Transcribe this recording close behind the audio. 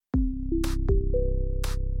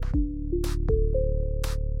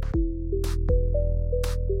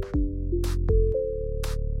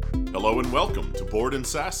Hello and welcome to Bored and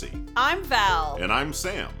Sassy. I'm Val. And I'm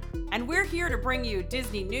Sam. And we're here to bring you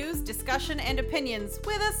Disney news, discussion, and opinions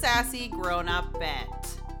with a sassy grown-up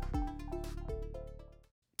bent.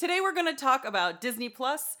 Today we're going to talk about Disney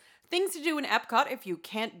Plus, things to do in Epcot if you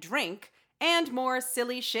can't drink, and more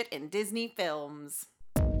silly shit in Disney films.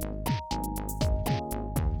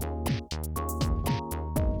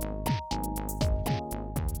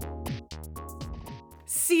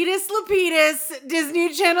 Cetus Lapidus,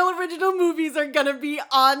 Disney Channel original movies are gonna be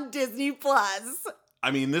on Disney Plus. I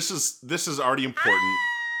mean, this is already important.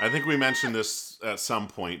 I think we mentioned this at some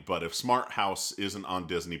point, but if Smart House isn't on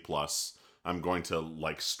Disney Plus, I'm going to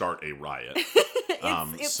start a riot.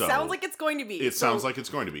 It sounds like it's going to be. It sounds like it's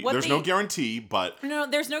going to be. There's no guarantee, but no,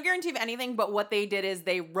 there's no guarantee of anything. But what they did is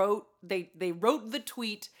they wrote the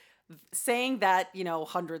tweet saying that,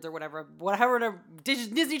 hundreds or whatever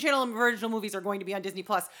Disney Channel original movies are going to be on Disney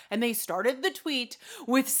Plus, and they started the tweet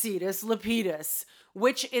with Cetus Lapidus,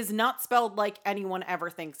 which is not spelled like anyone ever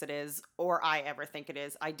thinks it is, or I ever think it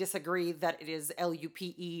is. I disagree that it is Luped.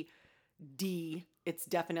 It's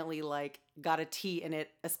definitely got a T in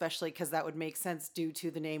it, especially because that would make sense due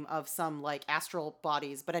to the name of some astral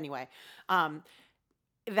bodies. But anyway,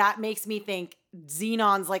 that makes me think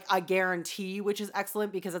Xenon's a guarantee, which is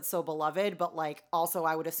excellent because it's so beloved. But also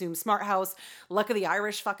I would assume Smart House, Luck of the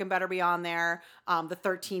Irish fucking better be on there. The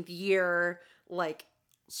 13th Year,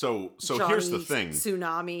 So Johnny here's the thing.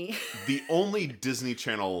 Tsunami. The only Disney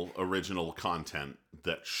Channel original content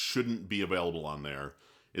that shouldn't be available on there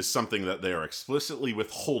is something that they are explicitly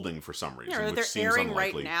withholding for some reason, which they're seems airing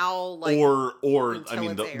unlikely. right now. Or I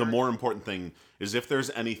mean, the more important thing is if there's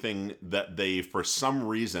anything that they, for some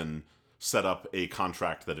reason, set up a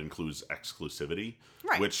contract that includes exclusivity,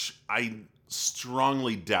 right, which I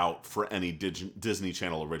strongly doubt for any Disney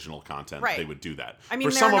Channel original content they would do that. I mean,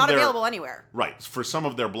 they're not available anywhere. Right. For some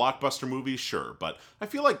of their blockbuster movies, sure. But I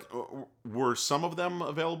feel like, were some of them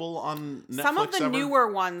available on Netflix? Some of the ever?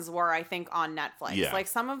 newer ones were, I think, on Netflix. Yeah.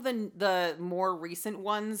 Some of the more recent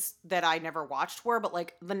ones that I never watched were, but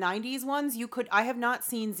the 90s ones, I have not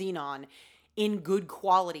seen Xenon in good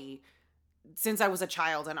quality since I was a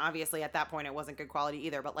child, and obviously at that point it wasn't good quality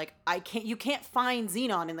either, but you can't find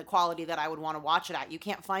Xenon in the quality that I would want to watch it at. You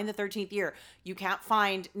can't find the 13th Year. You can't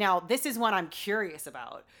find, now this is one I'm curious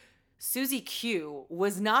about. Susie Q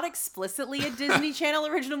was not explicitly a Disney Channel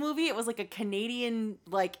original movie. It was a Canadian,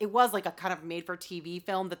 it was a kind of made for TV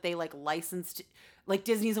film that they licensed,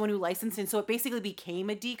 Disney's the one who licensed, and so it basically became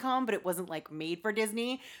a DCOM, but it wasn't made for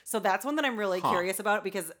Disney. So that's one that I'm really curious about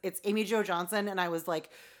because it's Amy Jo Johnson, and I was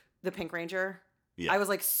the Pink Ranger. Yeah. I was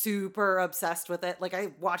super obsessed with it.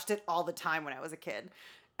 I watched it all the time when I was a kid.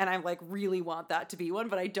 And I really want that to be one,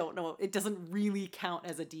 but I don't know. It doesn't really count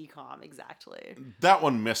as a DCOM exactly. That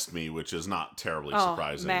one missed me, which is not terribly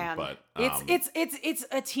surprising. Man. But it's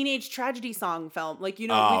a teenage tragedy song film.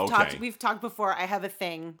 We've talked before. I have a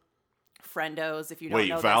thing. Friendos, if you don't know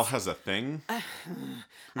this. Wait, Val has a thing? I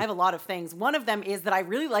have a lot of things. One of them is that I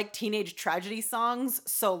really like teenage tragedy songs.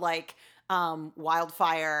 So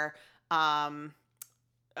Wildfire, the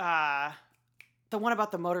one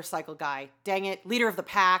about the motorcycle guy. Dang it, Leader of the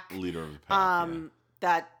Pack. Leader of the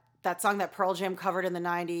Pack. That song that Pearl Jam covered in the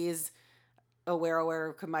 90s. Oh,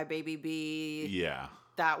 where could my baby be? Yeah.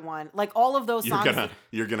 That one. All of those songs.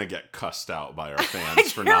 You're gonna get cussed out by our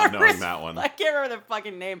fans for not knowing that one. I can't remember the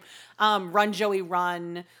fucking name. Run Joey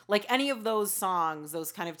Run. Any of those songs,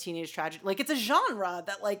 those kind of teenage tragedy. It's a genre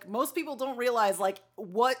that most people don't realize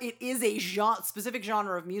what it is, a specific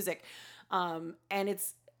genre of music. And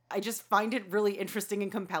I just find it really interesting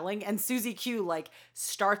and compelling. And Susie Q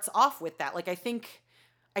starts off with that. I think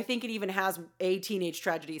it even has a teenage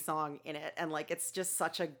tragedy song in it. And it's just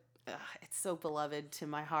such a it's so beloved to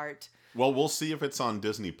my heart. Well, we'll see if it's on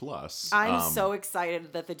Disney Plus. I'm so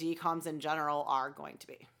excited that the DCOMs in general are going to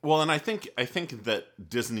be. Well, and I think that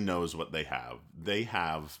Disney knows what they have. They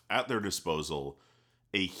have at their disposal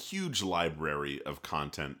a huge library of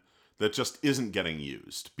content that just isn't getting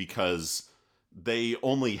used because they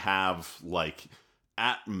only have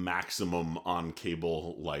at maximum on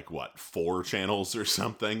cable 4 channels or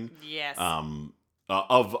something. Yes. That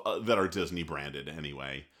are Disney branded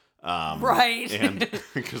anyway. Right. And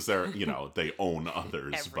because they're, they own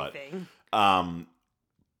others. Everything.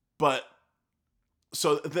 But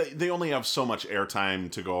so they only have so much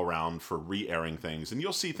airtime to go around for re-airing things. And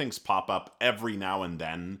you'll see things pop up every now and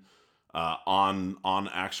then on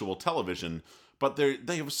actual television. But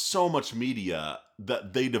they have so much media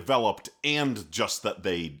that they developed and just that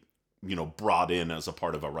they, brought in as a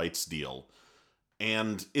part of a rights deal.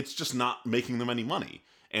 And it's just not making them any money.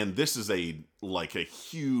 And this is a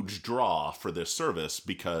huge draw for this service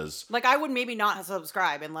because Like, I would maybe not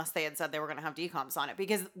subscribe unless they had said they were going to have decomps on it,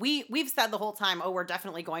 because we've said the whole time, oh, we're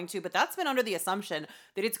definitely going to, but that's been under the assumption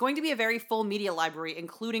that it's going to be a very full media library,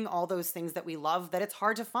 including all those things that we love that it's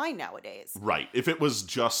hard to find nowadays. right, if it was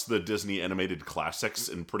just the Disney animated classics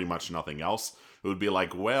and pretty much nothing else, it would be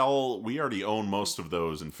like, well, we already own most of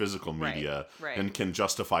those in physical media right. and can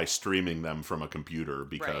justify streaming them from a computer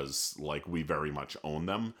because we very much own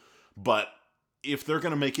them. But if they're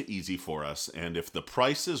going to make it easy for us, and if the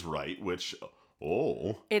price is right, which,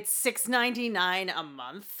 it's $6.99 a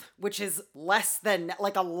month, which is less than,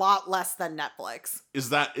 a lot less than Netflix. is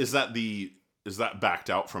that backed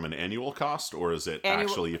out from an annual cost, or is it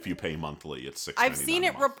actually if you pay monthly, it's $6.99? I've seen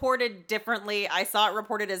it reported differently. I saw it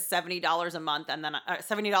reported as $70 a month, and then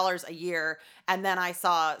 $70 a year, and then I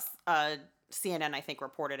saw CNN, I think,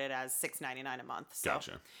 reported it as $6.99 a month. So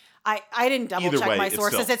Gotcha. I didn't double Either check way, my it's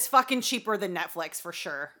sources. still- It's fucking cheaper than Netflix for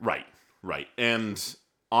sure. Right. And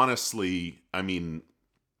honestly, I mean,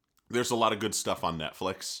 there's a lot of good stuff on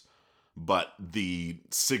Netflix, but the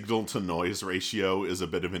signal to noise ratio is a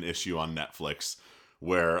bit of an issue on Netflix,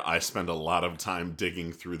 where I spend a lot of time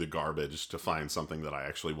digging through the garbage to find something that I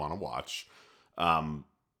actually want to watch. I'm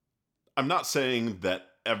not saying that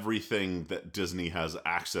everything that Disney has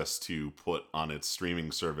access to put on its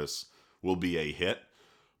streaming service will be a hit,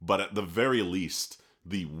 but at the very least,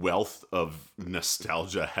 the wealth of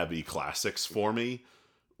nostalgia-heavy classics for me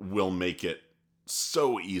will make it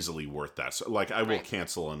so easily worth that. So, I will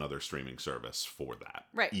cancel another streaming service for that.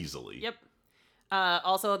 Right. Easily. Yep.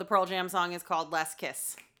 Also, the Pearl Jam song is called Less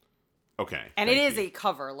Kiss. Okay. And it is a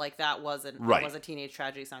cover, that wasn't. Right. It was a Teenage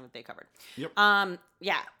Tragedy song that they covered. Yep.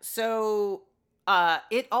 Yeah. So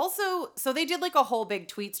it also, so they did a whole big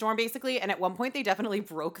tweet storm basically, and at one point they definitely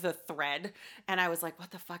broke the thread, and I was like,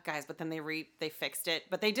 what the fuck, guys? But then they fixed it.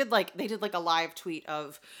 But they did a live tweet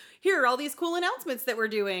of, here are all these cool announcements that we're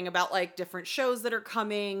doing about different shows that are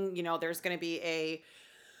coming. You know, there's going to be a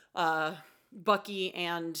Bucky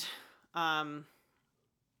and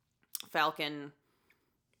Falcon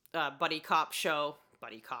buddy cop show.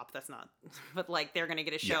 Buddy cop, that's not, but they're going to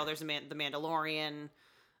get a show. Yeah. There's the Mandalorian.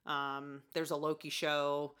 There's a Loki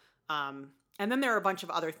show. And then there are a bunch of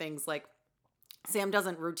other things. Sam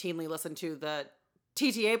doesn't routinely listen to the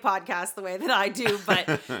TTA podcast the way that I do,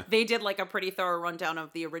 but they did a pretty thorough rundown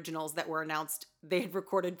of the originals that were announced. They had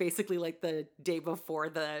recorded basically the day before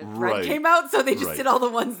the thread came out. So they just did all the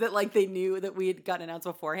ones that they knew that we had gotten announced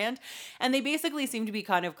beforehand. And they basically seem to be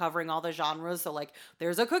kind of covering all the genres. So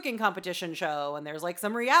there's a cooking competition show, and there's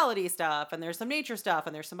some reality stuff, and there's some nature stuff,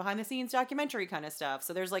 and there's some behind the scenes documentary kind of stuff.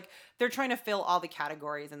 So there's they're trying to fill all the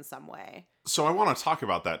categories in some way. So I want to talk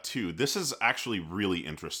about that too. This is actually really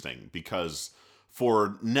interesting because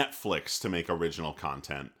for Netflix to make original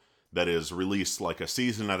content that is released a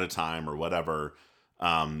season at a time or whatever,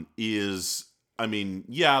 that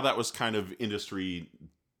was kind of industry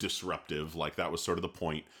disruptive. That was sort of the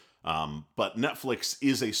point. But Netflix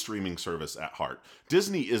is a streaming service at heart.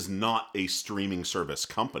 Disney is not a streaming service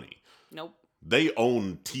company. Nope. They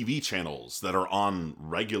own TV channels that are on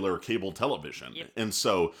regular cable television. Yep. And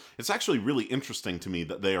so it's actually really interesting to me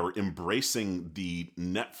that they are embracing the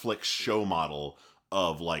Netflix show model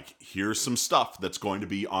of here's some stuff that's going to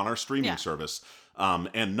be on our streaming service.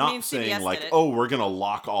 And not saying we're going to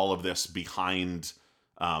lock all of this behind.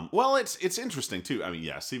 Well, it's interesting too.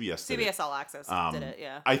 CBS did CBS All Access did it.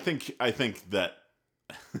 Yeah. I think that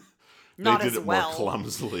not they did as it well. more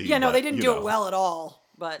clumsily. Yeah, no, but, they didn't do it well at all.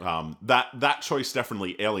 But that choice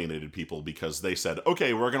definitely alienated people because they said,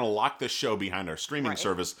 okay, we're going to lock this show behind our streaming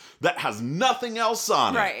service that has nothing else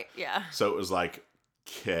on it. Right, yeah. So it was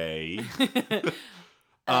okay.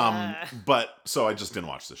 But so I just didn't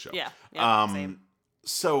watch the show. Yeah, same.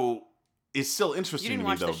 So it's still interesting to me,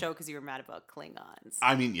 though. You didn't watch the show because you were mad about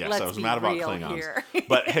Klingons. Yes, I was mad about Klingons.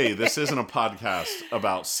 But hey, this isn't a podcast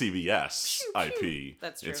about CBS IP.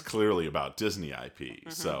 That's true. It's clearly about Disney IP.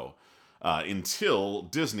 Mm-hmm. So until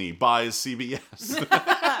Disney buys CBS.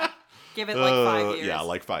 Give it 5 years.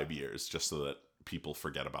 Yeah, 5 years, just so that people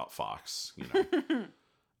forget about Fox,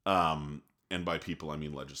 and by people, I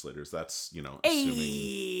mean legislators. That's,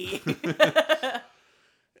 assuming.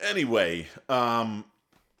 Anyway, I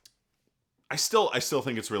still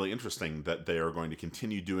think it's really interesting that they are going to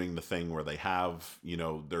continue doing the thing where they have,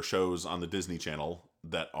 their shows on the Disney Channel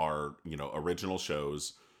that are, original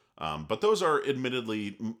shows. But those are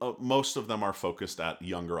admittedly, most of them are focused at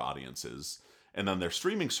younger audiences. And then their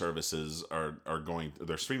streaming services is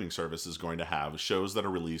going to have shows that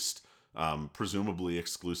are released presumably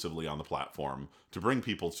exclusively on the platform to bring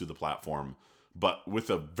people to the platform, but with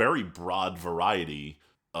a very broad variety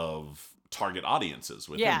target audiences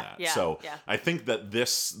within Yeah, that. yeah, So yeah. I think that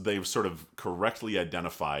they've sort of correctly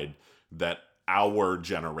identified that our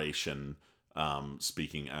generation,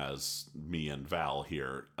 speaking as me and Val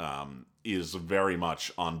here, is very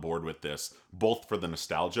much on board with this, both for the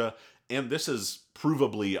nostalgia, and this is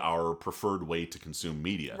provably our preferred way to consume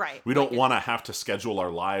media. Right. We don't want to have to schedule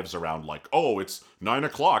our lives around like, oh, it's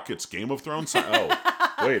 9:00, it's Game of Thrones time.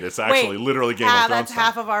 Oh, wait, it's actually literally Game of Thrones that's time.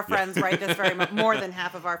 half of our friends, right? This very much more than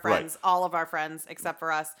half of our friends, all of our friends except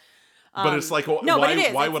for us. But it's like, No, why, but it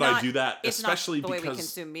is. why It's would not- I do that? It's Especially not the way because we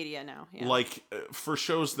consume media now. Yeah. like for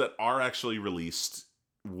shows that are actually released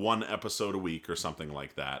one episode a week or something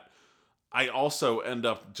like that, I also end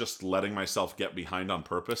up just letting myself get behind on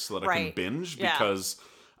purpose so that I can Right. binge, Yeah. because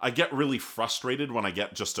I get really frustrated when I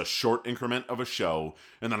get just a short increment of a show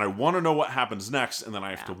and then I want to know what happens next and then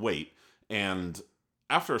I have to wait. And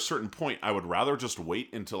after a certain point, I would rather just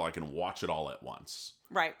wait until I can watch it all at once.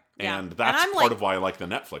 Right. Yeah. And that's I'm part of why I like the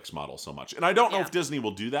Netflix model so much. And I don't know Yeah. if Disney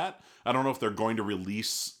will do that. I don't know if they're going to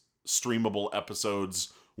release streamable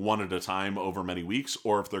episodes one at a time over many weeks,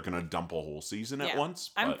 or if they're going to dump a whole season at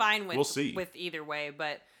once. I'm but fine with we'll see. with either way,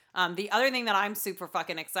 but the other thing that I'm super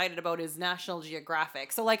fucking excited about is National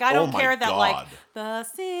Geographic. So like I don't my care that like God. The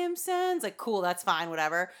Simpsons, like cool, that's fine,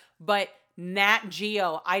 whatever. But Nat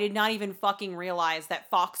Geo, I did not even fucking realize that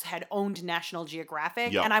Fox had owned National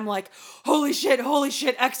Geographic. Yep. And I'm like, holy shit,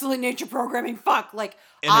 excellent nature programming, fuck. Like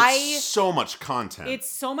And it's so much content. it's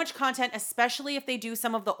so much content, especially if they do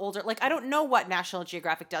some of the older, like I don't know what National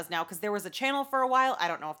Geographic does now because there was a channel for a while. I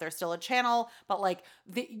don't know if there's still a channel, but like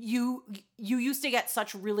you used to get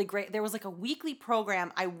such really great, there was like a weekly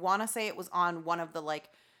program. I want to say it was on one of the like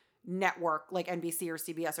network, like NBC or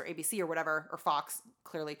CBS or ABC or whatever, or Fox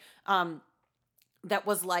clearly. That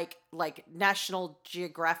was like National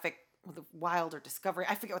Geographic Wild or Discovery.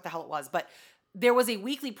 I forget what the hell it was, but there was a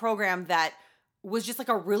weekly program that was just like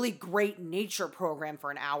a really great nature program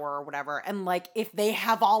for an hour or whatever. And like, if they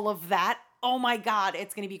have all of that, oh my God,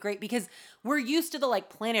 it's going to be great because we're used to the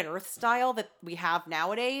like Planet Earth style that we have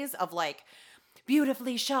nowadays of like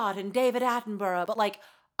beautifully shot and David Attenborough. But like,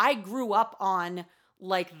 I grew up on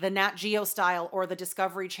like the Nat Geo style or the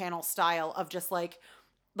Discovery Channel style of just like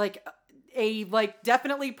a like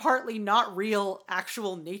definitely partly not real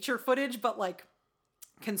actual nature footage, but like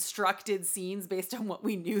constructed scenes based on what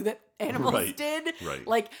we knew that animals did. Right.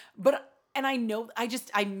 Like, and I know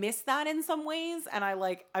I miss that in some ways. And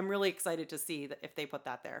I'm really excited to see that if they put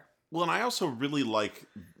that there. Well, and I also really like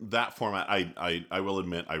that format. I will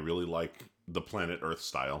admit, I really like the Planet Earth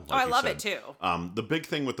style. Like I love it too. The big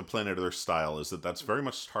thing with the Planet Earth style is that that's very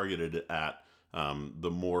much targeted at the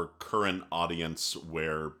more current audience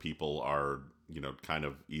where people are, kind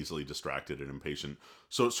of easily distracted and impatient.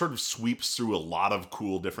 So it sort of sweeps through a lot of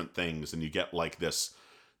cool different things, and you get like this,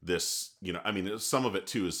 some of it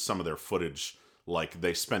too is some of their footage. Like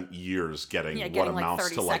they spent years getting what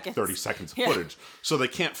amounts to like 30 seconds of footage. So they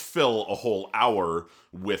can't fill a whole hour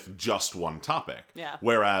with just one topic. Yeah.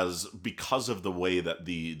 Whereas because of the way that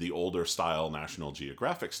the older style National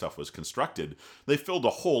Geographic stuff was constructed, they filled a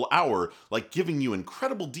whole hour like giving you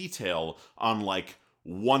incredible detail on like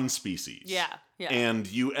one species. Yeah. Yeah.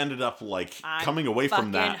 And you ended up like I'm coming away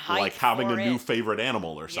from that fucking like hyped having a for new it. favorite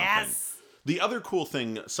animal or something. Yes. The other cool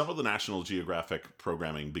thing, some of the National Geographic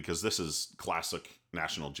programming, because this is classic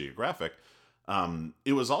National Geographic,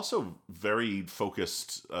 it was also very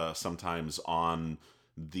focused sometimes on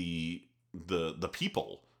the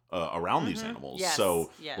people around these animals. Yes, So,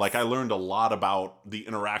 yes. like, I learned a lot about the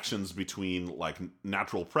interactions between like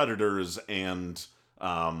natural predators and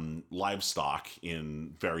livestock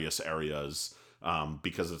in various areas.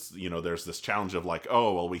 Because it's, there's this challenge of like,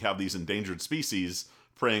 oh, well, we have these endangered species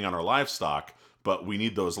preying on our livestock, but we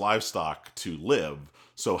need those livestock to live.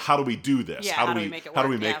 So how do we do this? Yeah, how do we make it how do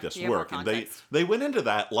we work? make Yeah, this you have more work? And context. they went into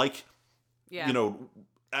that like, Yeah.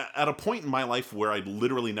 at a point in my life where I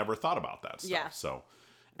literally never thought about that stuff. Yeah. So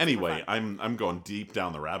anyway, I'm going deep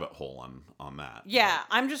down the rabbit hole on that. Yeah,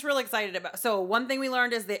 I'm just really excited about. So one thing we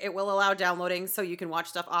learned is that it will allow downloading, so you can watch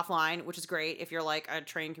stuff offline, which is great if you're like a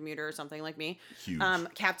train commuter or something like me. Huge.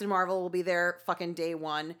 Captain Marvel will be there fucking day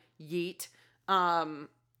one. Yeet.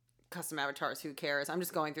 Custom avatars, who cares? I'm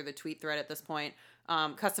just going through the tweet thread at this point.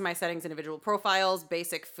 Customize settings, individual profiles,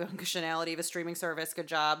 basic functionality of a streaming service. Good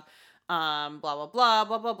job. Blah, blah, blah,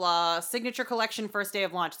 blah, blah, blah. Signature Collection, first day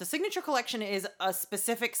of launch. The Signature Collection is a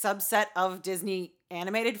specific subset of Disney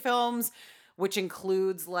animated films, which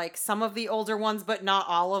includes like some of the older ones, but not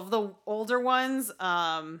all of the older ones.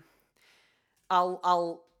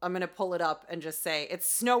 I'm going to pull it up and just say it's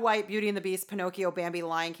Snow White, Beauty and the Beast, Pinocchio, Bambi,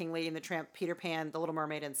 Lion King, Lady and the Tramp, Peter Pan, The Little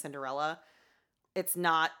Mermaid, and Cinderella. it's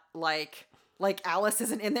not like Alice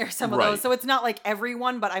isn't in there, some of Right. those. So it's not like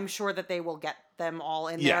everyone, but I'm sure that they will get them all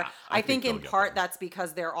in Yeah, there. I I think in think they'll get part there. that's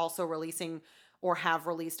because they're also releasing or have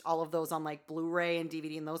released all of those on like Blu-ray and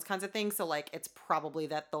DVD and those kinds of things. So like it's probably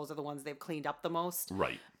that those are the ones they've cleaned up the most.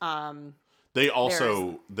 Right. Um They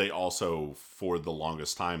also for the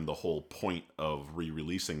longest time, the whole point of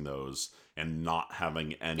re-releasing those and not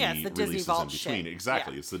having any Yeah, it's the Disney releases Vault in between. shit.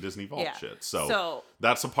 Exactly. Yeah. It's the Disney Vault Yeah. shit. So, So-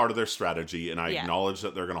 that's a part of their strategy, and I Yeah. acknowledge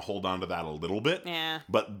that they're going to hold on to that a little bit. Yeah.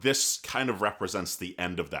 But this kind of represents the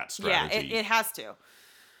end of that Yeah, strategy. it has to.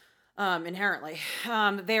 Inherently.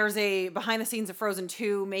 There's a behind the scenes of Frozen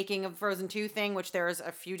 2 making of Frozen 2 thing, which there's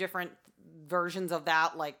a few different versions of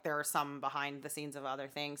that. Like there are some behind the scenes of other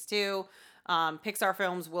things too. Pixar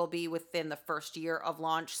films will be within the first year of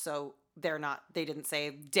launch, so they didn't say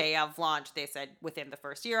day of launch, they said within the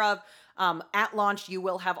first year of. At launch, you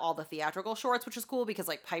will have all the theatrical shorts, which is cool because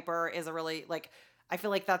like Piper is a really like, I feel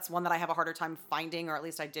like that's one that I have a harder time finding, or at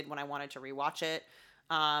least I did when I wanted to rewatch it.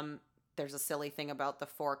 There's a silly thing about the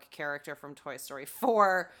Fork character from Toy Story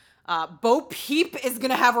 4. Bo Peep is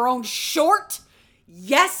going to have her own short.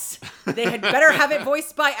 Yes! They had better have it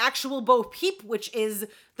voiced by actual Bo Peep, which is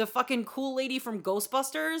the fucking cool lady from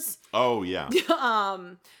Ghostbusters. Oh, yeah.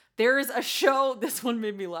 There's a show, this one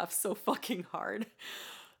made me laugh so fucking hard.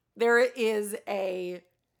 There is a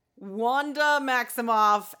Wanda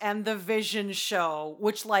Maximoff and the Vision show,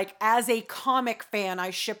 which like as a comic fan,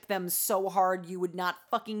 I ship them so hard you would not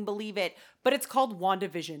fucking believe it. But it's called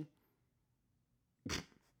WandaVision.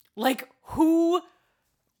 Like, who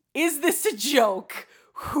is this a joke?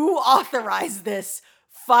 Who authorized this?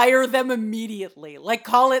 Fire them immediately. Like,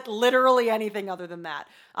 call it literally anything other than that.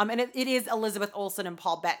 And it is Elizabeth Olsen and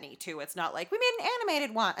Paul Bettany, too. It's not like, we made an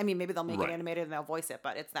animated one. I mean, maybe they'll make it Right. animated and they'll voice it,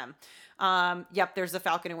 but it's them. Yep, there's the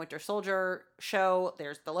Falcon and Winter Soldier show.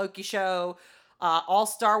 There's the Loki show. All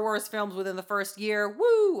Star Wars films within the first year.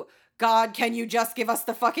 Woo! God, can you just give us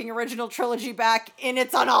the fucking original trilogy back in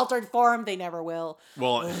its unaltered form? They never will.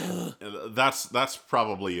 Well, that's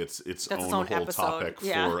probably its That's own its own whole episode. topic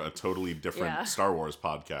Yeah. for a totally different Yeah. Star Wars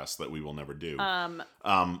podcast that we will never do.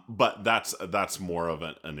 But that's more of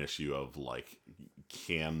an issue of like,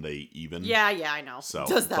 can they even? Yeah, I know. So,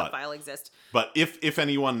 Does that but- file exist? But if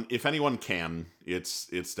anyone can,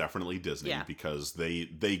 it's definitely Disney Yeah. because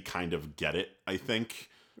they kind of get it. I think.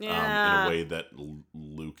 Yeah. In a way that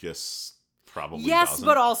Lucas probably Yes, doesn't.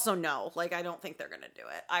 but also no. Like, I don't think they're going to do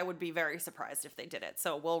it. I would be very surprised if they did it.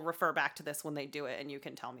 So we'll refer back to this when they do it, and you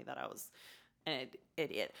can tell me that I was an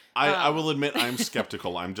idiot. I will admit I'm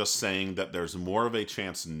skeptical. I'm just saying that there's more of a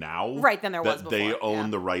chance now Right, than there was that they before. own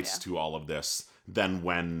Yeah. the rights Yeah. to all of this than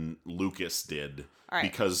when Lucas did. All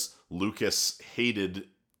right. Because Lucas hated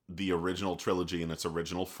the original trilogy in its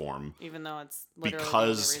original form Even though it's literally the because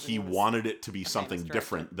only reason he was wanted it to be famous something director.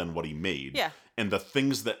 different than what he made. Yeah. And the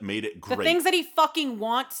things that made it great. The things that he fucking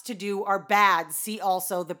wants to do are bad. See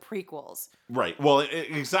also the prequels. Right. Well,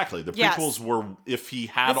 exactly. The Yes. prequels were, if he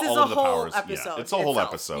had This is all a of the whole powers. episode. Yeah, it's a whole itself.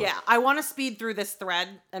 episode. Yeah, I want to speed through this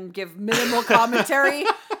thread and give minimal commentary,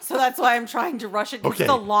 so that's why I'm trying to rush it. Okay,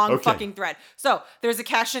 It's a long okay. fucking thread. So there's a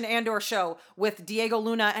Cassian Andor show with Diego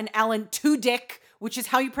Luna and Alan Tudyk, which is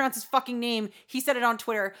how you pronounce his fucking name. He said it on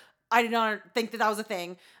Twitter. I did not think that was a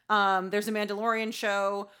thing. There's a Mandalorian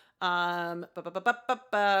show.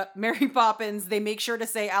 Mary Poppins. They make sure to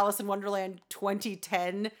say Alice in Wonderland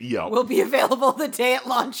 2010 Yep. will be available the day it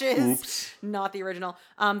launches. Oops. Not the original.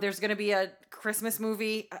 There's gonna be a Christmas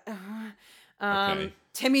movie. Okay.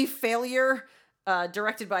 Timmy Failure,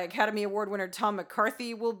 directed by Academy Award winner Tom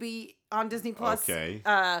McCarthy, will be on Disney Plus. Okay.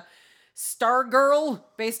 Stargirl,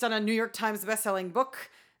 based on a New York Times bestselling book.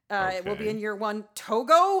 It will be Okay. in year one.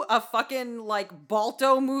 Togo, a fucking like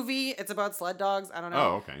Balto movie. It's about sled dogs. I don't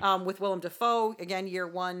know. Oh, okay. With Willem Dafoe, again, year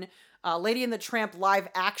one. Lady and the Tramp live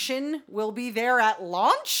action will be there at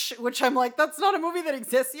launch, which I'm like, that's not a movie that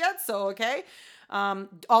exists yet. So, okay.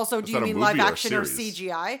 Also, do you that a mean live movie or a action or series?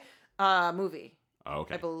 CGI? Movie. Oh,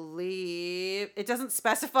 okay. I believe it doesn't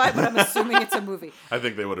specify, but I'm assuming it's a movie. I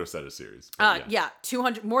think they would have said a series. but Yeah,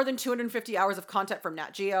 more than 250 hours of content from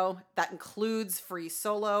Nat Geo. That includes Free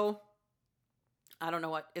Solo. I don't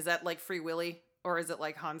know what is that, like Free Willy, or is it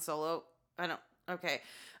like Han Solo? I don't. Okay.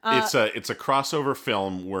 It's a crossover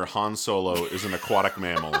film where Han Solo is an aquatic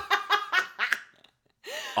mammal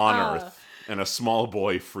on Earth, and a small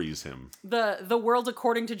boy frees him. The World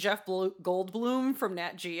According to Jeff Goldblum from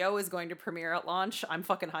Nat Geo is going to premiere at launch. I'm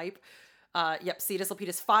fucking hype. Yep, Cetus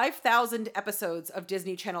Lapidus, 5,000 episodes of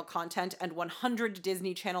Disney Channel content and 100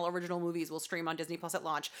 Disney Channel original movies will stream on Disney Plus at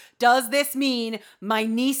launch. Does this mean my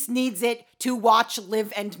niece needs it to watch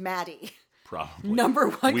Liv and Maddie? Probably. Number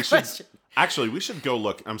one we question. Actually, we should go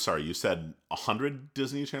look. I'm sorry, you said 100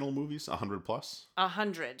 Disney Channel movies? 100 plus?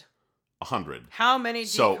 100. 100. How many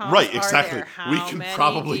So, DComs right, are exactly. there? How We can many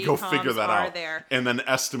probably go DComs figure that are out. there? And then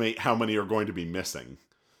estimate how many are going to be missing.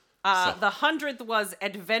 The 100th was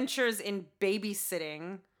Adventures in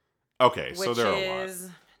Babysitting. Okay, so Which there are a lot. is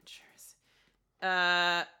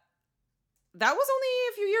that was only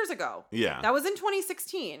a few years ago. Yeah. That was in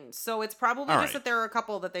 2016. So it's probably All just right. that there are a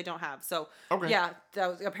couple that they don't have. So Okay. yeah,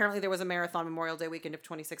 apparently there was a marathon Memorial Day weekend of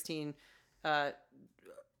 2016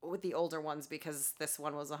 with the older ones because this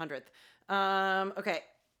one was 100th. Okay.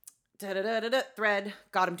 Thread.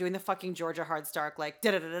 God, I'm doing the fucking Georgia Hardstark like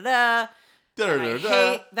da-da-da-da-da. I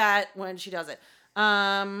hate that when she does it.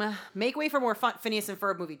 Make way for more fun. Phineas and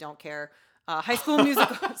Ferb movie. Don't care. High School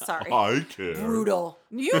Musical. Sorry. I care. Brutal.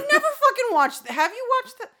 You've never fucking watched. Have you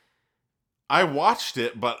watched that? I watched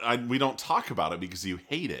it, but we don't talk about it because you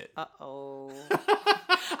hate it. Uh-oh.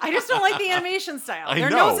 I just don't like the animation style. I Their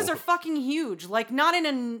know. noses are fucking huge. Like not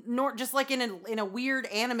in just like in a weird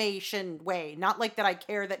animation way. Not like that I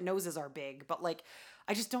care that noses are big, but like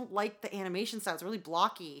I just don't like the animation style. It's really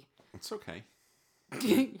blocky. It's okay.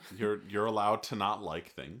 You're allowed to not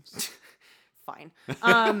like things. Fine.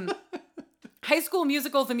 High School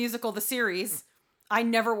Musical, the musical, the series. I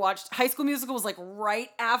never watched. High School Musical was like right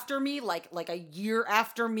after me, like a year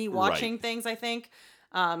after me watching things, I think.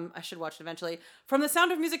 I should watch it eventually. From The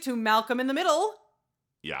Sound of Music to Malcolm in the Middle.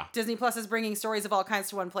 Yeah. Disney Plus is bringing stories of all kinds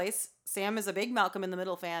to one place. Sam is a big Malcolm in the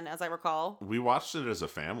Middle fan, as I recall. We watched it as a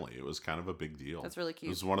family. It was kind of a big deal. That's really It cute.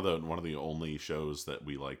 was one of the only shows that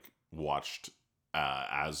we like watched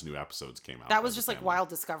as new episodes came out. That was as a just like family. wild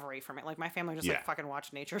discovery for me. Like my family just Yeah. like fucking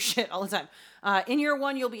watch nature shit all the time. In year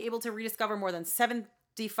one, you'll be able to rediscover more than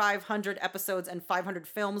 7,500 episodes and 500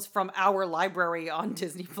 films from our library on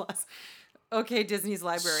Disney Plus. Okay, Disney's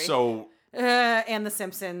library. So And The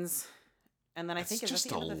Simpsons. And then I think it's is that just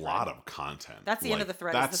the a end of the lot thread? of content. That's the end of the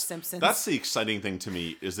thread, is The Simpsons. That's the exciting thing to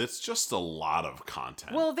me is it's just a lot of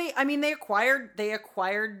content. Well, they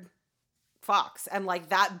acquired Fox, and like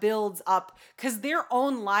that builds up because their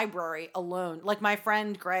own library alone. Like my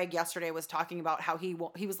friend Greg yesterday was talking about how he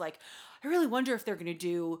was like, I really wonder if they're gonna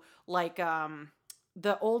do like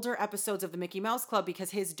the older episodes of the Mickey Mouse Club because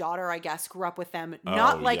his daughter, I guess, grew up with them.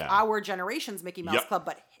 Not like yeah. our generation's Mickey Mouse Yep. Club,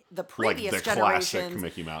 but the like previous the classic generations.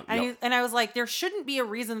 Mickey Mouse. And, Yep. and I was like, there shouldn't be a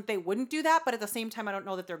reason that they wouldn't do that, but at the same time, I don't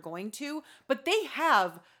know that they're going to. But they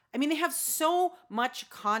have so much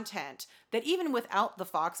content that even without the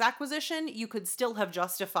Fox acquisition, you could still have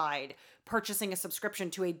justified purchasing a subscription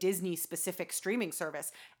to a Disney-specific streaming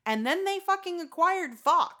service. And then they fucking acquired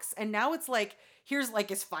Fox. And now it's like, here's like,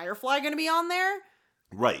 is Firefly going to be on there?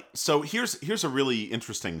 Right. So here's a really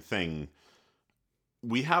interesting thing.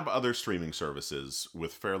 We have other streaming services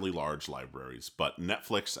with fairly large libraries, but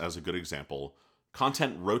Netflix, as a good example,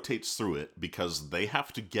 content rotates through it because they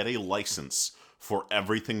have to get a license for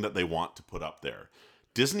everything that they want to put up there.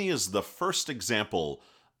 Disney is the first example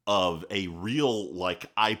of a real like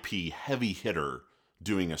IP heavy hitter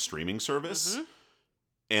doing a streaming service. Mm-hmm.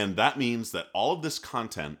 And that means that all of this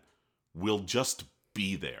content will just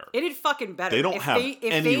be there. It'd fucking better. They don't if have they,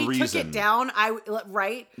 if any they reason. took it down,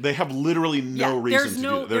 right? They have literally no Yeah, reason there's to no-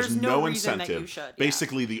 do that. There's there's no no reason that you incentive. should, yeah.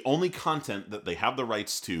 Basically, the only content that they have the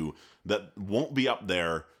rights to that won't be up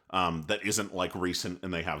there that isn't like recent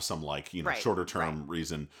and they have some like, Right, shorter term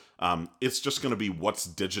reason. It's just going to be what's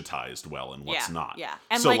digitized well and what's yeah, not. Yeah.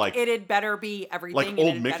 And so like it'd better be everything. like and old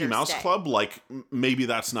it'd Mickey better Mouse stay. Club, like maybe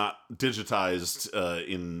that's not digitized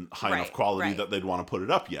in high enough Right, quality right. that they'd want to put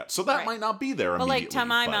it up yet. So that Right. might not be there But immediately. like to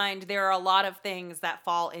my but- mind, there are a lot of things that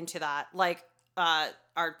fall into that. Like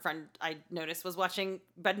our friend I noticed was watching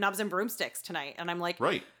Bedknobs and Broomsticks tonight, and I'm like,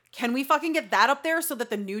 Right. can we fucking get that up there so that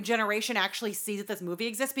the new generation actually sees that this movie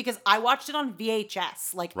exists? Because I watched it on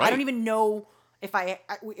VHS. Like I Right. don't even know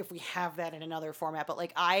if we have that in another format, but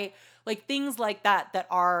like things like that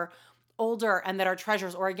are older and that are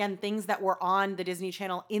treasures, or again things that were on the Disney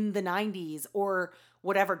Channel in the 90s or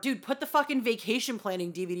whatever. Dude, put the fucking Vacation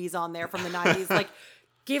Planning DVDs on there from the 90s. Like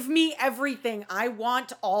give me everything. I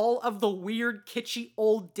want all of the weird kitschy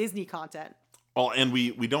old Disney content. Well, and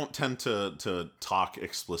we don't tend to talk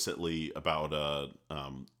explicitly about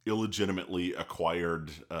illegitimately acquired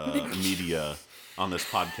media on this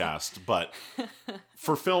podcast, but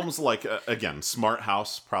for films like again, Smart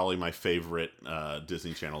House, probably my favorite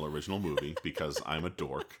Disney Channel original movie because I'm a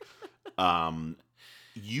dork.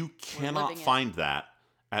 You cannot living it. find that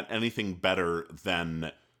at anything better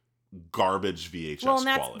than garbage VHS Well, and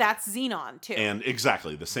quality. that's Xenon too. And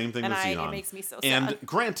exactly the same thing And with Xenon. it makes me so sad. And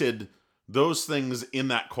granted, those things in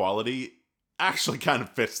that quality actually kind of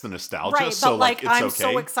fits the nostalgia. Right, so but like it's I'm okay.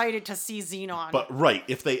 so excited to see Xenon. But right,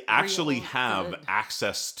 if they actually Real have good.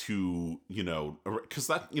 access to, because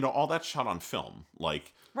that, all that's shot on film.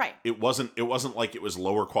 Like, Right. it wasn't like it was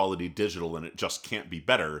lower quality digital and it just can't be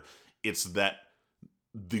better. It's that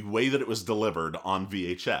the way that it was delivered on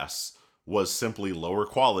VHS was simply lower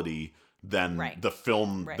quality than Right. the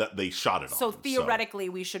film Right. that they shot it on. So theoretically,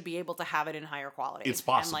 we should be able to have it in higher quality. It's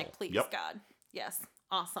possible. And like, please, Yep. God. Yes.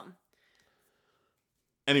 Awesome.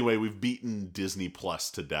 Anyway, we've beaten Disney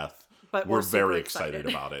Plus to death. But we're we're super very excited.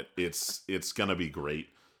 excited about it. It's gonna be great,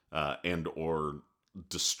 and or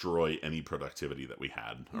destroy any productivity that we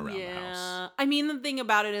had around the house. I mean, the thing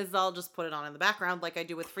about it is I'll just put it on in the background like I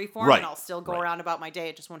do with Freeform, Right, and I'll still go right. around about my day.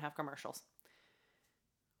 It just won't have commercials.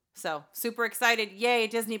 So, super excited. Yay,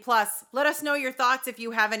 Disney Plus. Let us know your thoughts if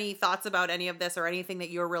you have any thoughts about any of this or anything that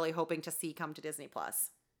you're really hoping to see come to Disney Plus.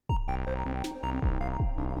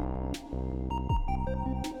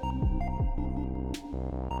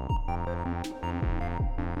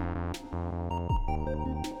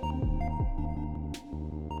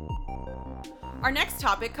 Our next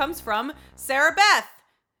topic comes from Sarah Beth.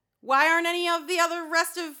 Why aren't any of the other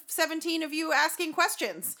rest of 17 of you asking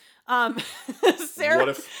questions?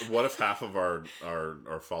 Sarah. What if half of our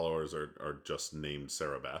followers are just named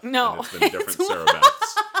Sarah Beth? No. And it's been different Sarah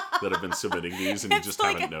Beths that have been submitting these and you It's just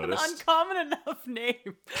like haven't noticed. An uncommon enough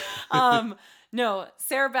name. No,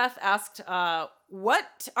 Sarah Beth asked,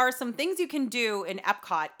 what are some things you can do in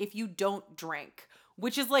Epcot if you don't drink?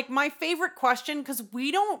 Which is like my favorite question because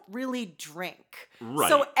we don't really drink. Right.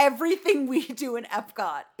 So everything we do in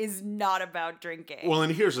Epcot is not about drinking. Well,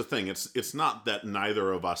 and here's the thing: it's not that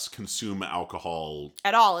neither of us consume alcohol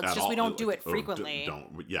at all. It's at just all. we don't do Like, it frequently.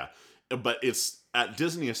 yeah. But it's at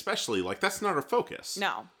Disney especially, like that's not our focus.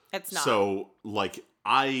 No, it's not. So like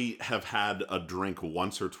I have had a drink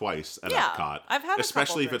once or twice at Epcot. I've had a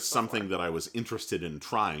especially couple if it's drinks something before. that I was interested in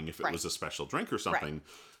trying, if it Right. was a special drink or something.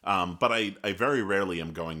 But I very rarely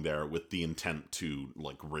am going there with the intent to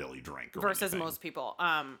like really drink or Versus anything. most people.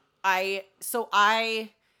 I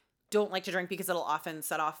don't like to drink because it'll often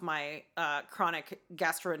set off my chronic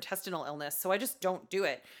gastrointestinal illness. So I just don't do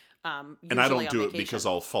it. And I usually don't on do it vacation. because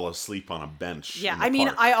I'll fall asleep on a bench. Yeah, in the I mean,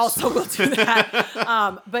 park, I also so. will do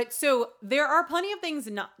that. But so there are plenty of things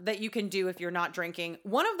that you can do if you're not drinking.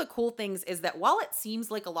 One of the cool things is that while it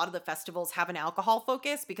seems like a lot of the festivals have an alcohol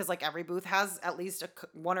focus, because like every booth has at least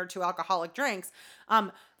one or two alcoholic drinks,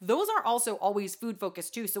 those are also always food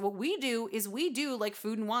focused too. So what we do is we do like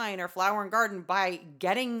Food and Wine or Flower and Garden by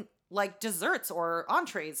getting like desserts or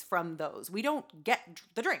entrees from those. We don't get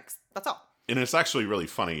the drinks. That's all. And it's actually really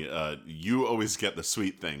funny. You always get the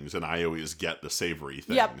sweet things, and I always get the savory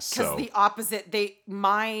things. Yep, because so the opposite.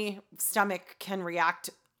 My stomach can react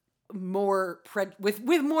more with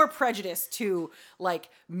more prejudice to like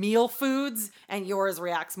meal foods, and yours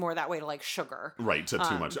reacts more that way to like sugar. right to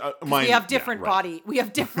too much. 'Cause Mine, we have different yeah, right. body. We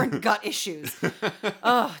have different gut issues.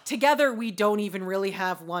 Together, we don't even really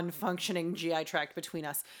have one functioning GI tract between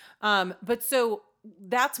us. But so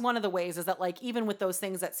that's one of the ways is that like even with those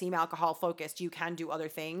things that seem alcohol focused, you can do other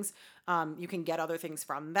things. You can get other things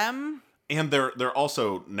from them. And they're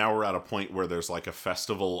also, now we're at a point where there's like a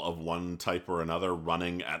festival of one type or another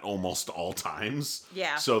running at almost all times.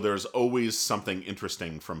 Yeah. So there's always something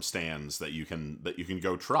interesting from stands that you can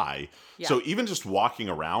go try. Yeah. So even just walking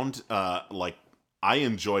around, like I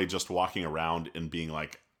enjoy just walking around and being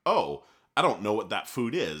like, oh, I don't know what that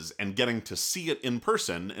food is, and getting to see it in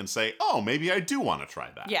person and say, oh, maybe I do want to try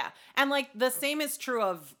that. Yeah. And like the same is true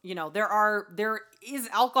of, there is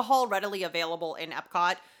alcohol readily available in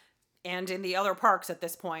Epcot and in the other parks at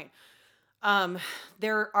this point.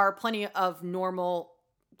 There are plenty of normal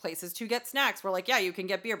places to get snacks where like, yeah, you can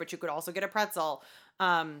get beer, but you could also get a pretzel.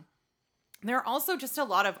 There are also just a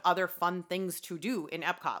lot of other fun things to do in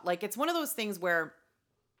Epcot. Like it's one of those things where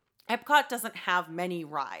Epcot doesn't have many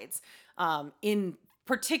rides.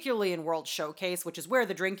 Particularly in World Showcase, which is where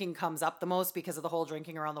the drinking comes up the most because of the whole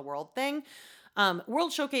drinking around the world thing.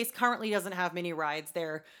 World Showcase currently doesn't have many rides.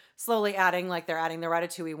 They're slowly adding the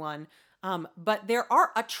Ratatouille one. But there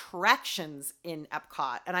are attractions in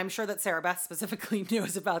Epcot, and I'm sure that Sarah Beth specifically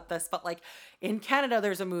knows about this, but like in Canada,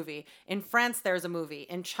 there's a movie. In France, there's a movie.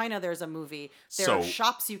 In China, there's a movie. There are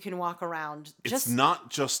shops you can walk around. It's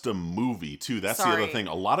not just a movie, too. That's the other thing.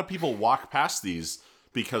 A lot of people walk past these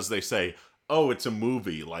because they say, oh, it's a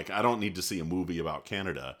movie. Like, I don't need to see a movie about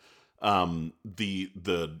Canada.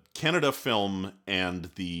 The Canada film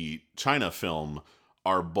and the China film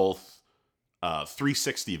are both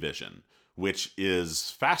 360 vision, which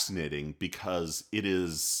is fascinating because it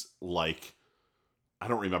is like I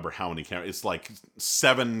don't remember how many cameras. It's like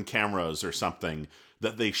 7 cameras or something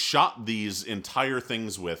that they shot these entire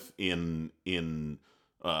things with in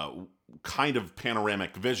kind of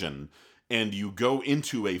panoramic vision. And you go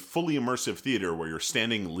into a fully immersive theater where you're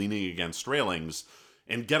standing leaning against railings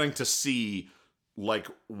and getting to see like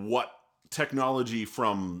what technology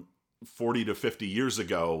from 40 to 50 years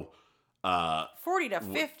ago 40 to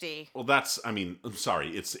 50. well, that's, I mean, I'm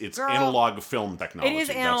sorry, it's Girl, analog film technology. It is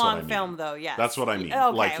That's what I analog mean. film, though, yes. That's what I mean.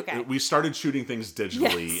 Okay, like, we started shooting things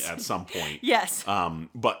digitally Yes. at some point. Yes.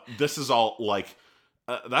 But this is all, like,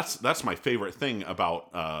 that's my favorite thing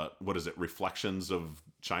about, what is it, Reflections of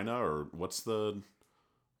China, or what's the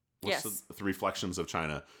Yes. the Reflections of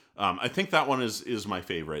China? I think that one is my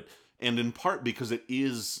favorite, and in part because it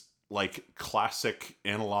is, like, classic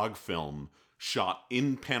analog film shot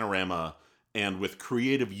in panorama and with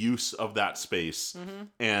creative use of that space,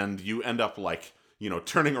 and you end up like, you know,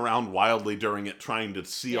 turning around wildly during it, trying to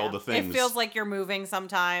see all the things. It feels like you're moving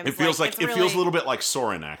sometimes. It feels like it's it really, feels a little bit like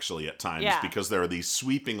Soren actually at times, Yeah. because there are these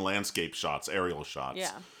sweeping landscape shots, aerial shots.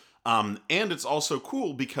 Yeah. And it's also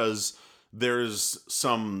cool because there's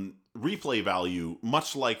some replay value,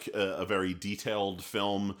 much like a very detailed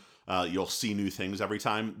film. You'll see new things every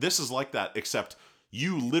time. This is like that, except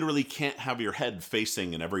you literally can't have your head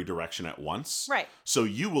facing in every direction at once. Right. So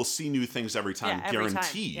you will see new things every time, Yeah, every time.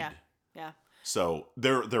 guaranteed. Yeah. Yeah. So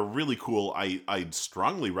they're really cool. I'd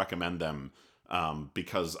strongly recommend them,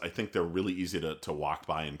 because I think they're really easy to walk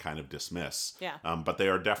by and kind of dismiss. Yeah. But they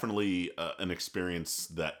are definitely an experience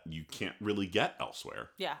that you can't really get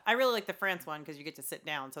elsewhere. Yeah, I really like the France one because you get to sit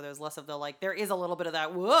down, so there's less of the like. There is a little bit of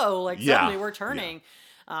that. Whoa, like Yeah, suddenly we're turning,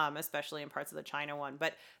 especially in parts of the China one.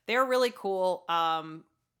 But they're really cool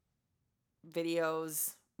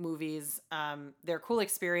videos, movies. They're cool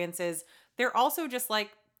experiences. They're also just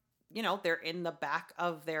like, you know, they're in the back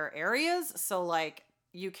of their areas, so like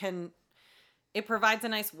you can. It provides a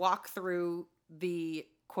nice walk through the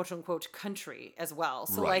quote unquote country as well.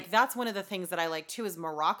 So Right. like that's one of the things that I like too is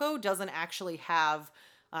Morocco doesn't actually have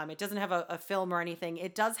it doesn't have a film or anything.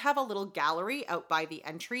 It does have a little gallery out by the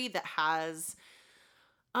entry that has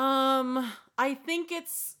I think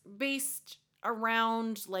it's based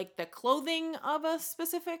around like the clothing of a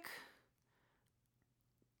specific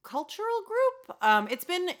cultural group. I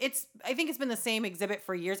think it's been the same exhibit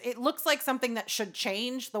for years. It looks like something that should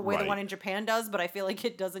change the way the Right. one in Japan does, but I feel like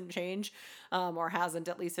it doesn't change, or hasn't,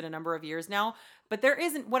 at least in a number of years now. But there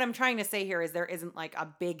isn't, what I'm trying to say here is there isn't like a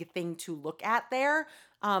big thing to look at there.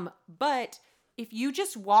 But if you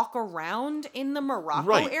just walk around in the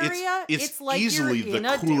Morocco area, it's like easily you're in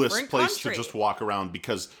the a coolest different place country. to just walk around,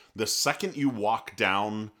 because the second you walk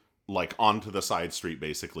down, like onto the side street,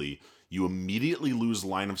 basically, you immediately lose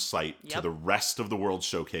line of sight to Yep. the rest of the World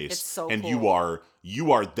Showcase. It's so and cool.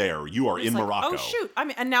 you are there. You are It's in like, Morocco. oh shoot! I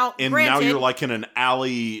mean, and now And granted, now you're like in an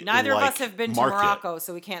alley. neither like, of us have been market. to Morocco,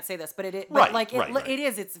 so we can't say this. But it, Right, like it, right. it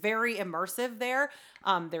is. It's very immersive there.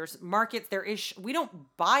 There's markets. There is. We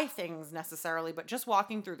don't buy things necessarily, but just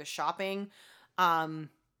walking through the shopping.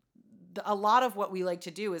 A lot of what we like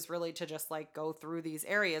to do is really to just like go through these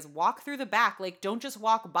areas, walk through the back. Like, don't just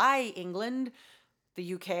walk by England,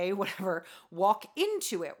 the UK, whatever. Walk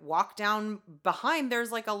into it. Walk down behind.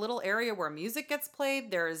 There's like a little area where music gets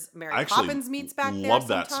played. There's Mary I actually Poppins meets back there. love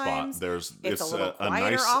that sometimes. spot. There's It's a little a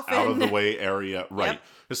quieter nice often. out of the way area, right? Yep.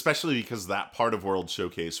 Especially because that part of World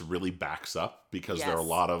Showcase really backs up, because there are a Yes.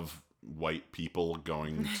 lot of white people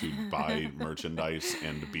going to buy merchandise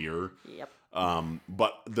and beer. Yep.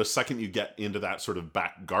 But the second you get into that sort of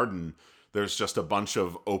back garden, there's just a bunch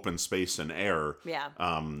of open space and air. Yeah.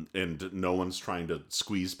 And no one's trying to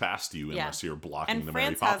squeeze past you Yeah. unless you're blocking And the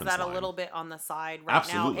France Mary has Poppins that line. a little bit on the side right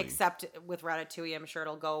Absolutely. now, except with Ratatouille, I'm sure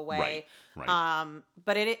it'll go away. Right.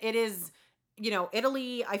 But it is, you know,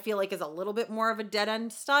 Italy, I feel like is a little bit more of a dead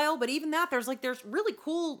end style, but even that, there's really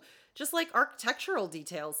cool, just like architectural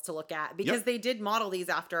details to look at, because Yep. they did model these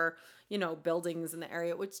after, you know, buildings in the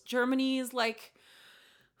area, which Germany is like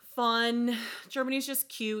fun. Germany's just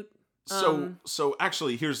cute. So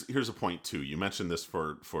actually, here's a point too. You mentioned this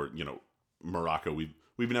for you know, Morocco. We've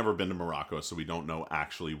never been to Morocco, so we don't know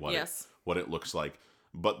actually what Yes. what it looks like.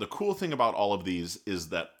 But the cool thing about all of these is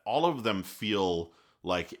that all of them feel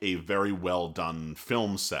like a very well done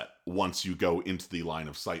film set once you go into the line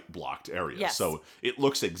of sight blocked area. Yes. So it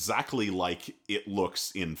looks exactly like it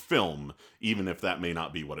looks in film, even if that may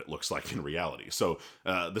not be what it looks like in reality. So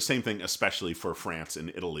the same thing, especially for France and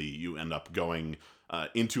Italy, you end up going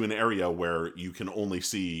into an area where you can only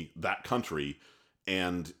see that country,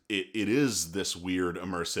 and it is this weird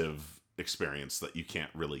immersive experience that you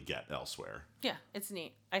can't really get elsewhere. Yeah, it's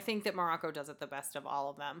neat. I think that Morocco does it the best of all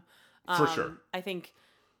of them. For sure. I think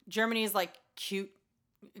Germany is like cute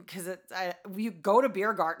because you go to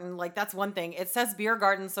Biergarten, like that's one thing. It says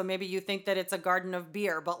Biergarten, so maybe you think that it's a garden of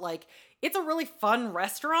beer, but like it's a really fun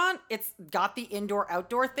restaurant. It's got the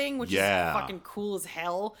indoor-outdoor thing, which is fucking cool as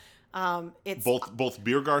hell. It's both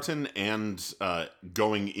Biergarten and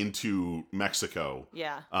going into Mexico.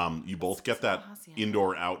 Yeah. You both get that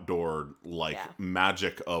indoor-outdoor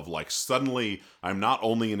magic of like suddenly I'm not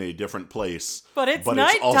only in a different place, but it's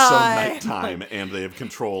also nighttime, and they have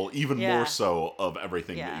control even more so of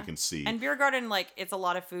everything that you can see. And Biergarten, like it's a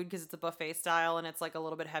lot of food because it's a buffet style and it's like a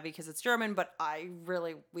little bit heavy because it's German, but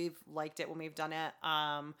we've liked it when we've done it.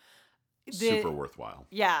 Super worthwhile.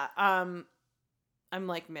 Yeah. I'm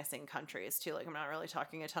like missing countries too. Like I'm not really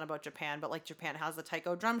talking a ton about Japan, but like Japan has the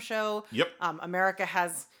Taiko drum show. Yep. America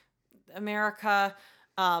has America.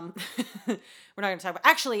 We're not going to talk about.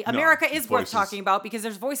 Actually, America is worth talking about because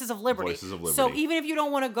there's Voices of Liberty. Voices of Liberty. So even if you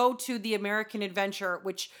don't want to go to the American Adventure,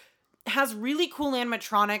 which has really cool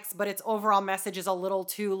animatronics, but its overall message is a little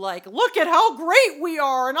too like, look at how great we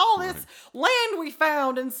are and all this land we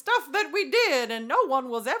found and stuff that we did, and no one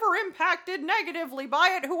was ever impacted negatively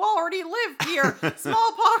by it who already lived here.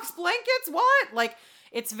 Smallpox blankets, what? Like,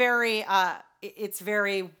 it's very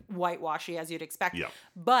whitewashy as you'd expect. Yeah.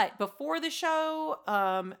 But before the show,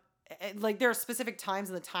 like there are specific times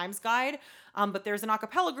in the Times Guide, but there's an a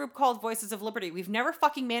cappella group called Voices of Liberty. We've never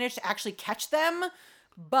fucking managed to actually catch them.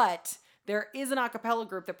 But there is an a cappella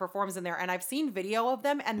group that performs in there, and I've seen video of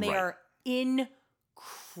them, and they are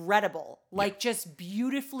incredible. Like, just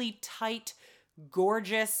beautifully tight,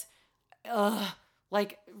 gorgeous,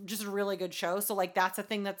 like, just a really good show. So, like, that's a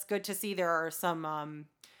thing that's good to see. There are some,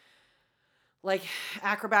 like,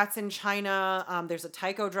 acrobats in China. There's a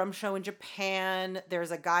taiko drum show in Japan.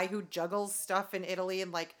 There's a guy who juggles stuff in Italy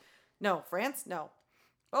and, like, no, France? No.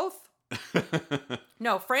 Both?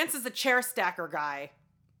 No, France is the chair stacker guy.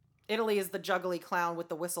 Italy is the juggly clown with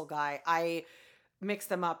the whistle guy. I mix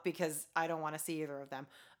them up because I don't want to see either of them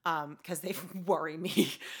because they worry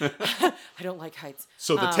me. I don't like heights.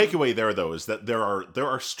 So the takeaway there, though, is that there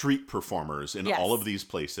are street performers in all of these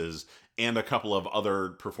places and a couple of other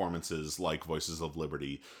performances like Voices of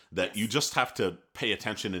Liberty that you just have to pay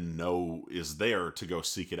attention and know is there to go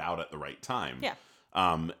seek it out at the right time. Yeah.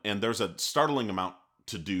 And there's a startling amount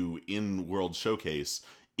to do in World Showcase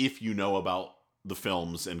if you know about the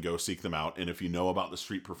films and go seek them out, and if you know about the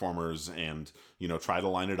street performers and try to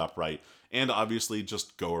line it up right, and obviously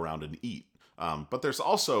just go around and eat. But there's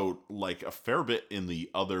also like a fair bit in the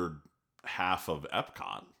other half of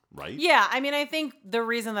Epcot, right? Yeah, I mean, I think the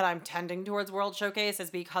reason that I'm tending towards World Showcase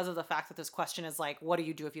is because of the fact that this question is like, what do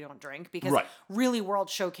you do if you don't drink? Because really World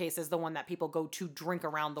Showcase is the one that people go to drink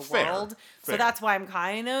around the world. So that's why I'm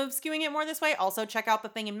kind of skewing it more this way. Also, check out the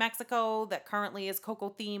thing in Mexico that currently is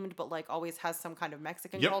Coco themed, but like always has some kind of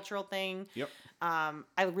Mexican cultural thing. Yep.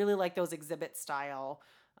 I really like those exhibit style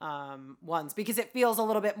ones because it feels a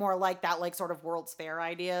little bit more like that, like sort of World's Fair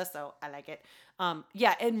idea. So I like it.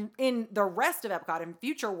 And in the rest of Epcot in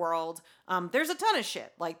Future World, there's a ton of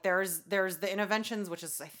shit. Like there's the Interventions, which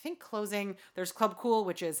is I think closing. There's Club Cool,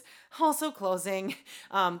 which is also closing.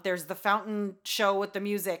 There's the fountain show with the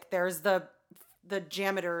music. There's the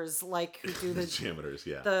Jameters, like who do the Jameters,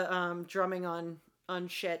 yeah. The drumming on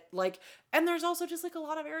shit, like, and there's also just like a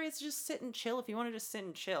lot of areas to just sit and chill if you want to just sit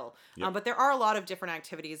and chill. But there are a lot of different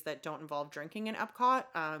activities that don't involve drinking in Epcot.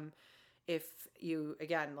 If you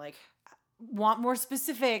again like want more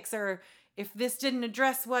specifics, or if this didn't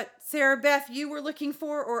address what Sarah Beth you were looking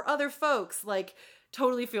for, or other folks, like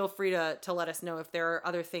totally feel free to let us know if there are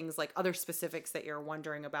other things, like other specifics that you're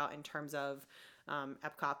wondering about in terms of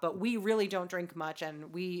Epcot. But we really don't drink much,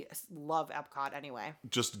 and we love Epcot anyway.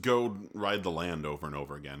 Just go ride the land over and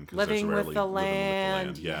over again. Living with the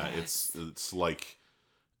land. Yeah, it's like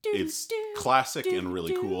it's classic and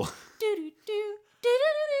really cool.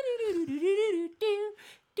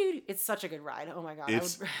 It's such a good ride. Oh my god!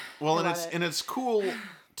 It's cool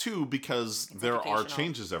too because there are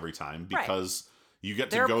changes every time because. You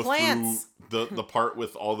get to go plants. through the part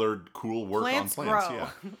with all their cool work plants on plants. Grow. Yeah.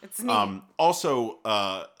 It's neat. Also,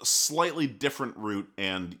 slightly different route,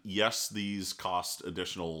 and yes, these cost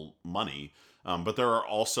additional money, but there are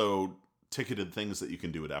also ticketed things that you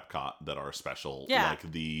can do at Epcot that are special,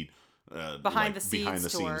 like the behind the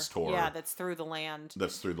scenes tour. Yeah, that's through the land.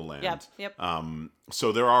 Yep.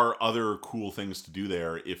 So there are other cool things to do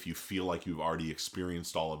there if you feel like you've already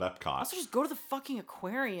experienced all of Epcot. Also, just go to the fucking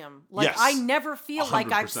aquarium. Like, I never feel 100%.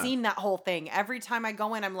 Like I've seen that whole thing. Every time I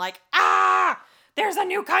go in, I'm like, there's a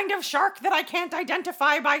new kind of shark that I can't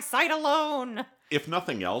identify by sight alone. if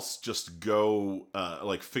nothing else, just go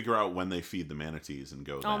like figure out when they feed the manatees and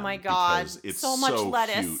go. Oh then, my God. because it's so much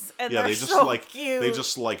lettuce. cute. And Yeah, they're they just so like cute. they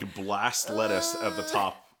just like blast lettuce at the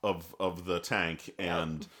top of the tank,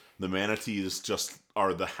 and the manatees just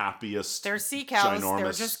are the happiest. They're sea cows.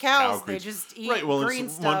 They're just cows. They just eat green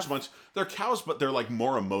stuff. Much. They're cows, but they're like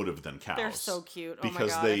more emotive than cows. They're so cute.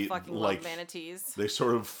 Because oh my God, they I fucking like love manatees. they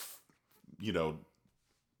sort of,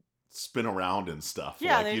 spin around and stuff.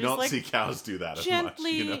 Yeah, like they you just, don't like, see cows do that as much.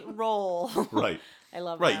 Gently roll. Right. I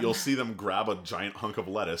love Right, them. you'll see them grab a giant hunk of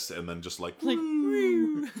lettuce and then just like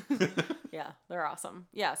Yeah, they're awesome.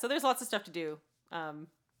 Yeah, so there's lots of stuff to do.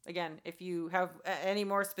 Again, if you have any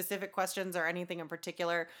more specific questions or anything in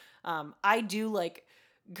particular, I do like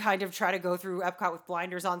kind of try to go through Epcot with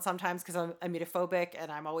blinders on sometimes because I'm emetophobic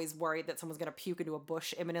and I'm always worried that someone's going to puke into a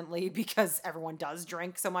bush imminently because everyone does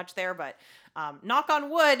drink so much there. But knock on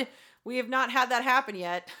wood, we have not had that happen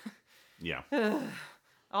yet. Yeah.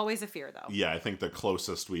 Always a fear, though. Yeah, I think the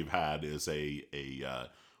closest we've had is a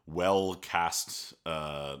well cast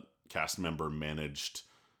member managed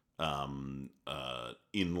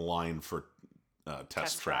in line for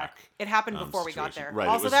test track. It happened before we got situation. there. Right,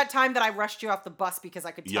 Also, that time that I rushed you off the bus because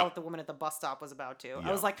I could tell Yep. what the woman at the bus stop was about to. Yep.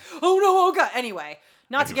 I was like, oh no, oh God. Anyway,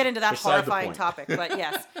 not to get into that beside the horrifying point. topic, but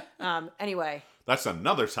yes. Anyway. That's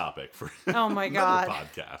another topic for Oh my another God.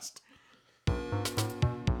 podcast.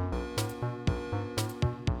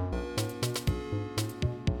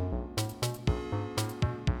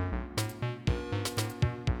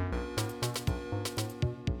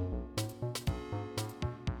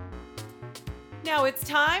 Now it's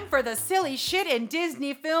time for the silly shit in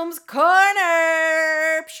Disney films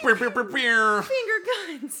corner. Finger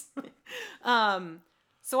guns.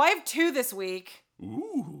 So I have two this week.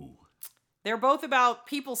 Ooh. They're both about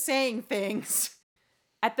people saying things.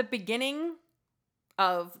 At the beginning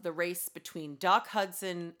of the race between Doc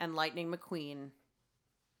Hudson and Lightning McQueen,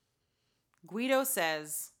 Guido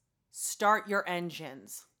says, "Start your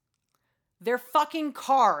engines." They're fucking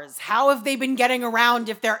cars. How have they been getting around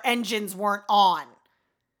if their engines weren't on?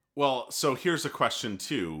 Well, so here's a question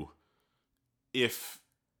too. If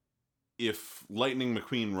Lightning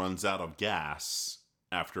McQueen runs out of gas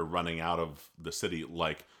after running out of the city,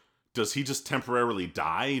 like, does he just temporarily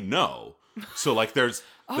die? No. So like they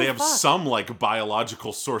have fuck. some like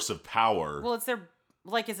biological source of power. Well, it's their,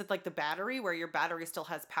 like, is it like the battery where your battery still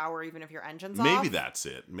has power even if your engine's off? Maybe that's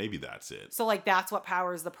it. So like that's what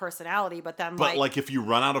powers the personality, but then But like if you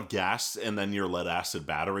run out of gas and then your lead acid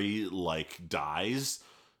battery like dies,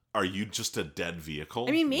 are you just a dead vehicle?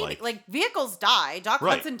 I mean, maybe like vehicles die. Doc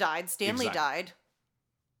Right. Hudson died. Stanley Exactly. died.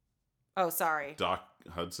 Oh, sorry. Doc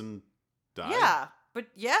Hudson died? Yeah, but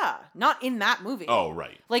yeah, not in that movie. Oh,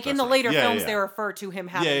 right. Like in That's the right. later Yeah, films, yeah. they refer to him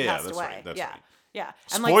having passed that's away. right, that's yeah, right. yeah.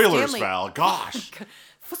 Spoilers, Val. Gosh.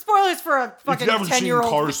 Spoilers for a fucking If you haven't 10-year-old.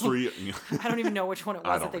 seen Cars 3... I don't even know which one it I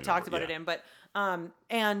was don't that they remember, talked about it yeah. in, but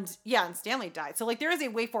and Stanley died. So like there is a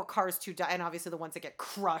way for Cars to die, and obviously the ones that get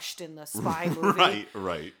crushed in the Spy movie.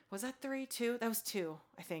 Right. Was that 3, 2? That was 2,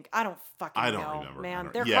 I think. I don't fucking know. I don't remember. Man, I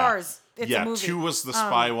don't- they're yeah. Cars. It's a movie. 2 was the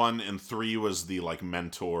spy one, and 3 was the like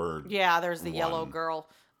mentor. Yeah, there's the yellow one. girl.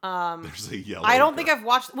 There's a yellow. I don't girl. think I've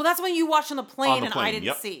watched. Well, that's when you watched on the plane, and I plane, didn't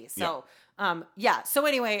yep, see. So, yeah. So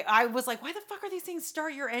anyway, I was like, why the fuck are these things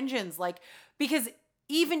start your engines? Like, because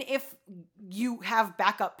even if you have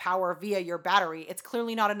backup power via your battery, it's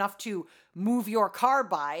clearly not enough to move your car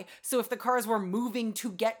by. So if the cars were moving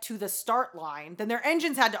to get to the start line, then their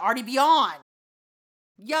engines had to already be on.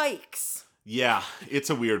 Yikes. Yeah, it's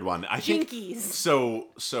a weird one. I think Jinkies.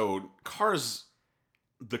 so Cars,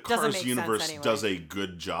 the Doesn't Cars make universe sense anyway. does a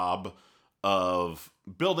good job of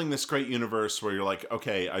building this great universe where you're like,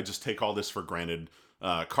 okay, I just take all this for granted.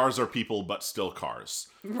 Cars are people, but still cars.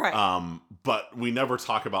 Right. But we never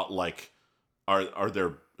talk about like, are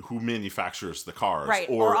there who manufactures the cars, Right.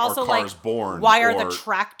 or also, are cars like, born? why are or, the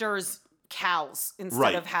tractors cows instead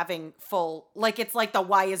Right. of having full? Like it's like the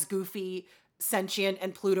why is Goofy sentient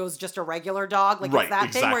and Pluto's just a regular dog? Like Right, it's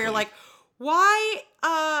that thing where you're exactly. like, why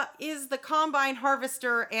is the combine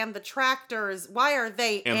harvester and the tractors? Why are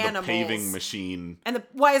they and animals? the paving machine? And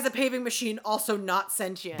why is the paving machine also not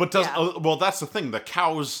sentient? But does Yeah. well, that's the thing. The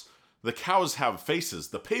cows have faces.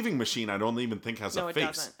 The paving machine, I don't even think has No, a it face.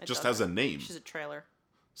 doesn't. It just doesn't. has a name. She's a trailer.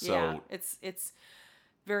 So yeah, it's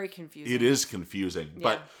very confusing. it is confusing. Yeah.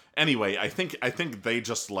 But anyway, I think they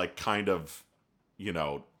just like kind of,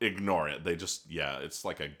 ignore it. They just, it's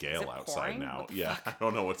like a gale outside pouring? now. What the Yeah, fuck? I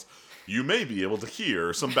don't know you may be able to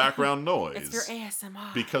hear some background noise. It's your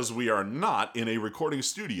ASMR. Because we are not in a recording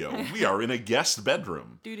studio. We are in a guest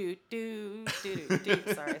bedroom. Do.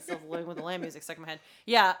 Sorry, I still living with the lamb music stuck in my head.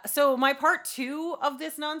 Yeah, so my part 2 of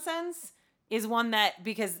this nonsense is one that,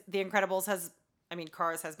 because The Incredibles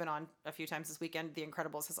Cars has been on a few times this weekend. The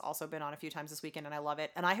Incredibles has also been on a few times this weekend, and I love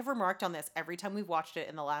it. And I have remarked on this every time we've watched it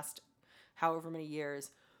in the last however many years.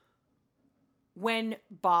 When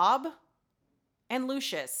Bob and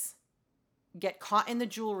Lucius get caught in the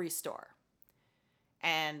jewelry store,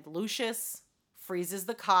 and Lucius freezes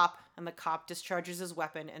the cop, and the cop discharges his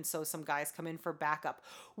weapon, and so some guys come in for backup.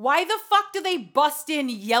 Why the fuck do they bust in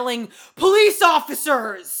yelling, "Police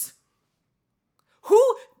officers"?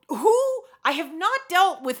 Who I have not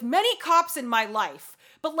dealt with many cops in my life,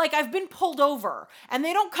 but like I've been pulled over and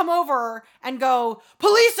they don't come over and go,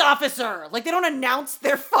 "Police officer." Like they don't announce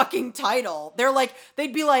their fucking title. They're like,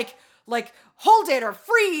 they'd be like, "Hold it," or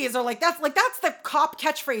 "Freeze," or that's the cop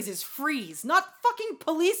catchphrase is "freeze," not fucking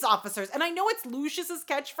 "police officers." And I know it's Lucius's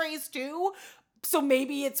catchphrase too, so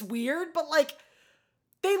maybe it's weird, but like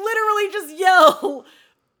they literally just yell,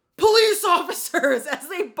 "Police officers," as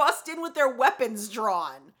they bust in with their weapons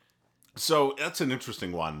drawn. So that's an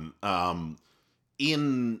interesting one.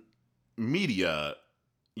 In media,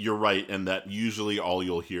 you're right in that usually all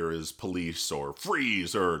you'll hear is "police" or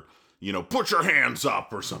 "freeze" or, "put your hands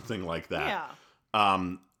up" or something like that.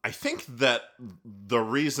 Yeah. I think that the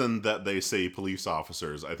reason that they say "police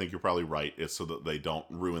officers," I think you're probably right, is so that they don't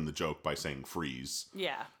ruin the joke by saying "freeze."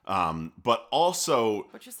 Yeah. But also,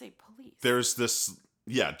 But just say police. there's this,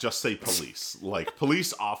 just say "police." Like,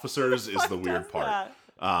 police officers is the weird part.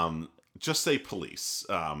 Just say "police."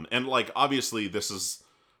 And like, obviously this is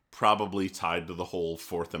probably tied to the whole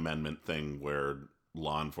Fourth Amendment thing where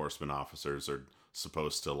law enforcement officers are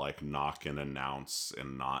supposed to like knock and announce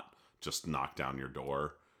and not just knock down your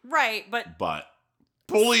door. Right, but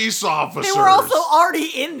police officers. They were also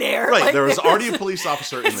already in there. Right, like, there was already a police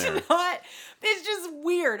officer in there. It's just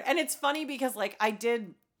weird. And it's funny because like I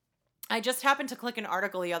just happened to click an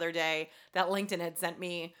article the other day that LinkedIn had sent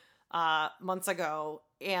me months ago,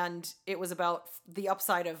 and it was about the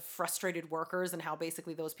upside of frustrated workers and how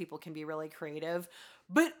basically those people can be really creative.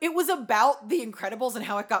 But it was about The Incredibles and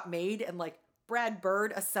how it got made, and like Brad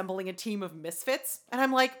Bird assembling a team of misfits. And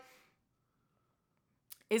I'm like,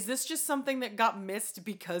 is this just something that got missed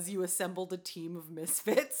because you assembled a team of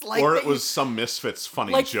misfits? Like, or it was some Misfits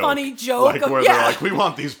funny joke. Funny joke. Like, where they're like, we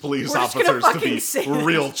want these police officers to be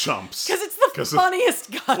real chumps. Because it's the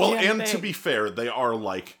funniest goddamn Well, and thing. to be fair, they are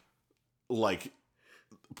like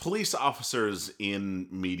police officers in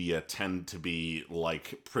media tend to be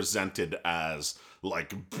like presented as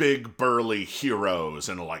like big burly heroes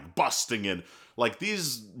and like busting in. Like,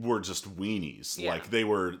 these were just weenies. Yeah. Like, they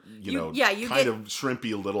were, you of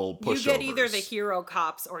shrimpy little pushovers. You get either the hero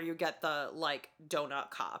cops or you get the, like,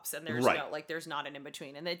 donut cops. And there's there's not an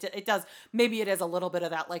in-between. And it does, maybe it is a little bit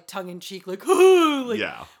of that, like, tongue-in-cheek, like,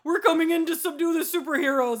 we're coming in to subdue the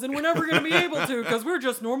superheroes and we're never going to be able to because we're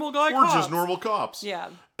just normal cops. We're just normal cops. Yeah.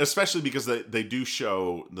 Especially because they do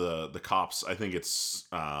show the cops, I think it's...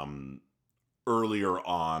 earlier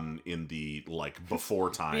on in the like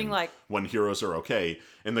before time being like, when heroes are okay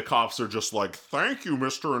and the cops are just like, "Thank you,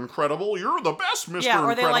 Mr. Incredible, you're the best, Mr.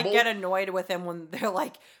 Incredible." Or they like get annoyed with him when they're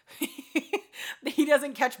like he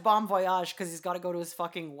doesn't catch Bon Voyage because he's got to go to his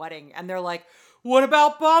fucking wedding, and they're like, "What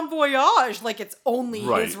about Bon Voyage?" Like, it's only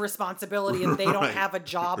his responsibility and they don't have a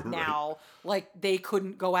job now. Like, they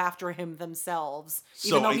couldn't go after him themselves,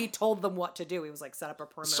 even though he told them what to do. He was like, set up a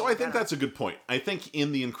perimeter. So I think that's a good point. I think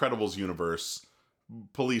in the Incredibles universe,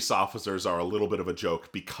 police officers are a little bit of a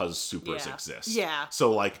joke because supers exist. Yeah.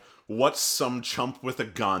 So like, what's some chump with a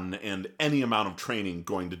gun and any amount of training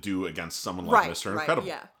going to do against someone like Mr.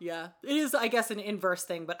 Incredible? Yeah. It is, I guess, an inverse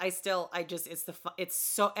thing, but it's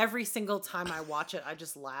so, every single time I watch it, I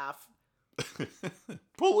just laugh.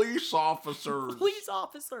 Police officers. Police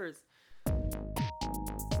officers.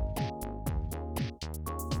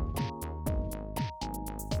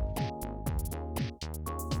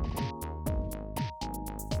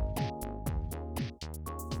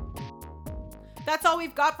 That's all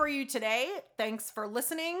we've got for you today. Thanks for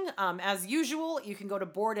listening. As usual, you can go to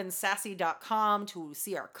boredandsassy.com to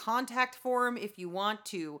see our contact form if you want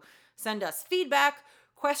to send us feedback,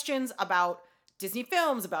 questions about Disney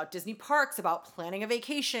films, about Disney parks, about planning a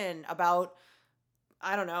vacation, about,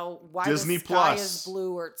 I don't know, why Disney the sky Plus is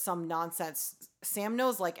blue or some nonsense. Sam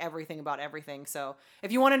knows like everything about everything. So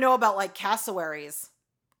if you want to know about like cassowaries,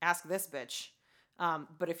 ask this bitch.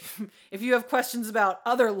 But if you have questions about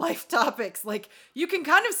other life topics, like, you can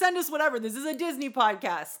kind of send us whatever. This is a Disney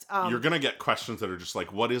podcast. You're gonna get questions that are just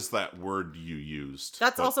like, what is that word you used?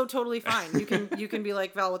 That's also totally fine. You can be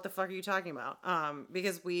like, Val, what the fuck are you talking about?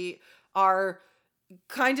 Because we are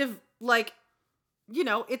kind of like,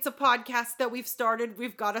 it's a podcast that we've started.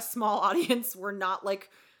 We've got a small audience. We're not like,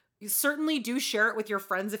 you certainly do share it with your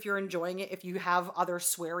friends if you're enjoying it, if you have other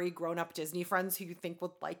sweary grown-up Disney friends who you think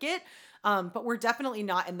would like it. But we're definitely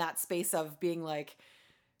not in that space of being like,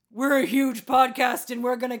 we're a huge podcast and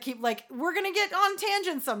we're going to get on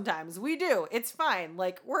tangents sometimes. We do. It's fine.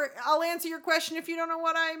 Like, I'll answer your question if you don't know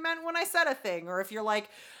what I meant when I said a thing. Or if you're like,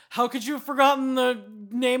 how could you have forgotten the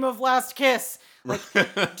name of Last Kiss? Like,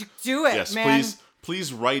 do it, yes, man.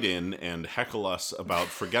 Please write in and heckle us about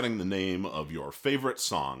forgetting the name of your favorite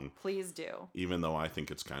song. Please do. Even though I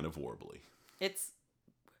think it's kind of warbly. It's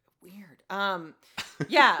weird.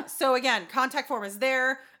 Yeah. So again, contact form is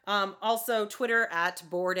there. Also Twitter at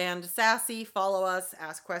Bored and Sassy. Follow us,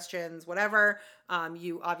 ask questions, whatever.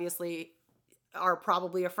 You obviously are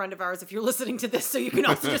probably a friend of ours if you're listening to this, so you can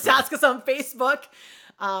also just ask us on Facebook.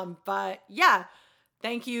 But yeah,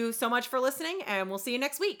 thank you so much for listening, and we'll see you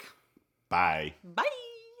next week. Bye. Bye.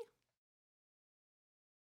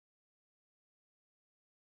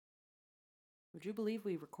 Would you believe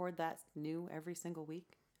we record that new every single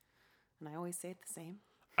week? And I always say it the same.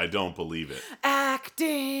 I don't believe it.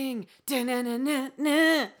 Acting.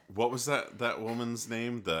 Da-na-na-na-na. What was that woman's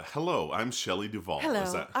name? Hello, I'm Shelley Duvall.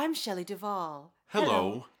 Hello, I'm Shelley Duvall.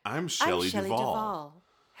 Hello, I'm Shelley Duvall.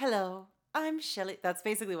 Hello, I'm Shelley. That's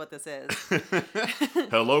basically what this is.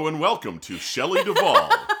 Hello and welcome to Shelley Duvall.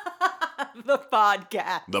 The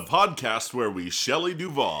podcast. The podcast where we Shelley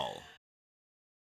Duvall.